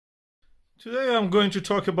Today I'm going to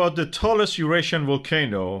talk about the tallest Eurasian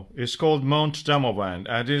volcano. It's called Mount Damavand,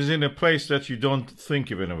 and it is in a place that you don't think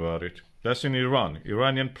even about it. That's in Iran.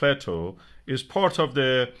 Iranian plateau is part of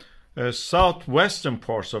the southwestern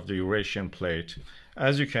parts of the Eurasian plate.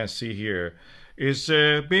 As you can see here, is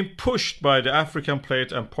being pushed by the African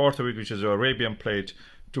plate and part of it, which is the Arabian plate,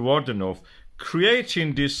 toward the north,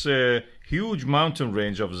 creating this huge mountain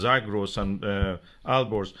range of Zagros and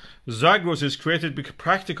Alborz. Zagros is created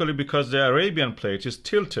practically because the Arabian plate is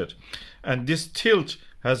tilted, and this tilt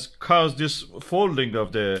has caused this folding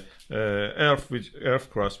of the earth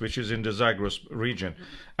crust, which is in the Zagros region.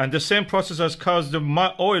 And the same process has caused the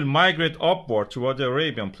oil migrate upward toward the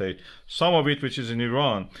Arabian plate. Some of it, which is in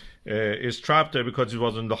Iran, is trapped there because it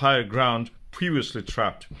was on the higher ground previously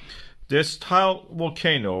trapped. This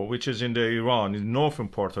volcano, which is in the Iran, in the northern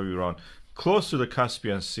part of Iran, close to the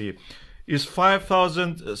Caspian Sea, is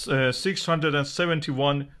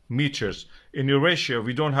 5,671 meters. In Eurasia,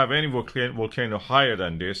 we don't have any volcano higher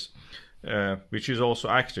than this, which is also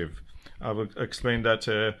active. I will explain that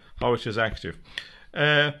how it is active.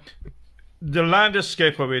 The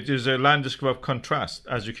landscape of it is a landscape of contrast.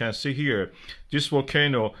 As you can see here, this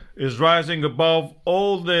volcano is rising above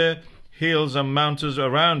all the hills and mountains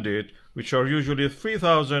around it, which are usually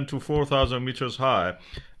 3,000 to 4,000 meters high,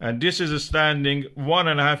 and this is standing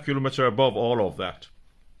 1.5 kilometers above all of that.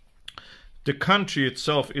 The country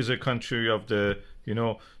itself is a country of the,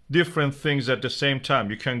 different things at the same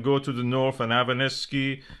time. You can go to the north and have in a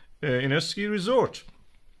ski resort,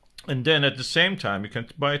 and then at the same time you can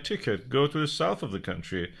buy a ticket, go to the south of the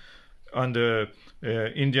country on the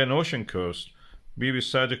Indian Ocean coast, be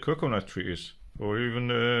beside the coconut trees, or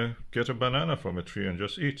even get a banana from a tree and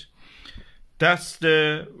just eat. That's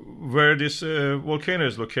where this volcano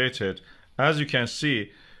is located. As you can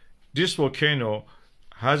see, this volcano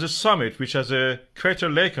has a summit which has a crater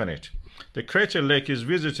lake on it. The crater lake is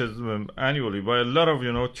visited annually by a lot of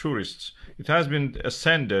tourists. It has been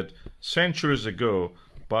ascended centuries ago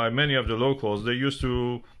by many of the locals. They used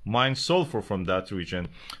to mine sulfur from that region.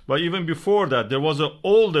 But even before that, there was an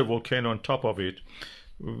older volcano on top of it,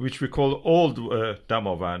 which we call Old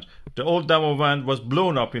Damavand. The Old Damavand was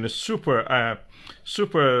blown up in a super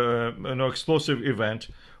explosive event,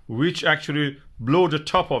 which actually blew the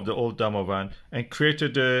top of the Old Damavand and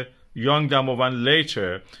created the young Damavand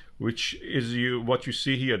later, which is what you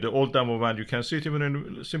see here. The Old Damavand, you can see it even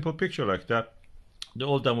in a simple picture like that. The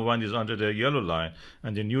Old Damavand is under the yellow line,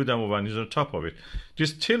 and the new Damavand is on top of it.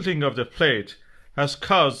 This tilting of the plate has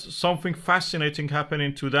caused something fascinating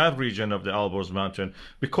happening to that region of the Alborz Mountain.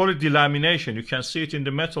 We call it delamination. You can see it in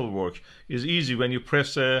the metalwork. It's easy when you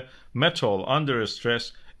press a metal under a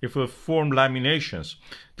stress, it will form laminations.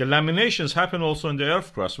 The laminations happen also in the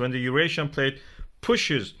earth crust. When the Eurasian plate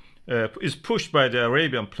is pushed by the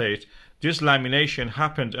Arabian plate, this lamination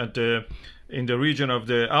happened in the region of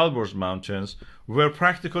the Alborz Mountains, where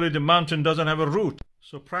practically the mountain doesn't have a root.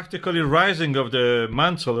 So practically rising of the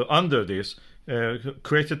mantle under this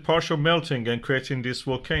created partial melting and creating this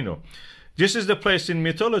volcano. This is the place in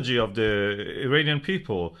mythology of the Iranian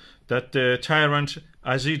people that the tyrant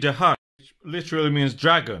Hassanzadeh, which literally means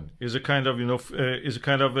dragon, is a kind of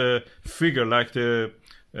a figure like the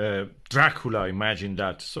Dracula. Imagine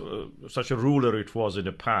that, such a ruler it was in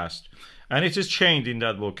the past, and it is chained in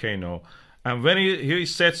that volcano. And when he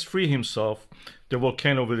sets free himself, the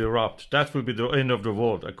volcano will erupt. That will be the end of the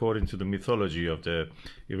world, according to the mythology of the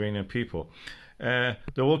Iranian people. The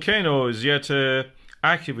volcano is yet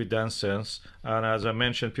active in that sense, and as I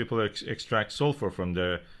mentioned, people extract sulfur from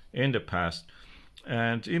there in the past.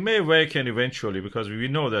 And it may awaken eventually, because we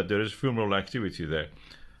know that there is fumarole activity there.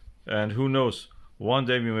 And who knows, one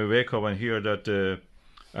day we may wake up and hear that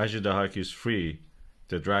Hassanzadeh is free,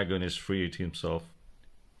 the dragon is freed himself,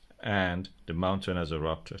 and the mountain has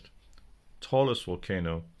erupted. Tallest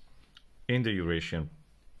volcano in the Eurasian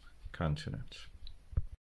continent.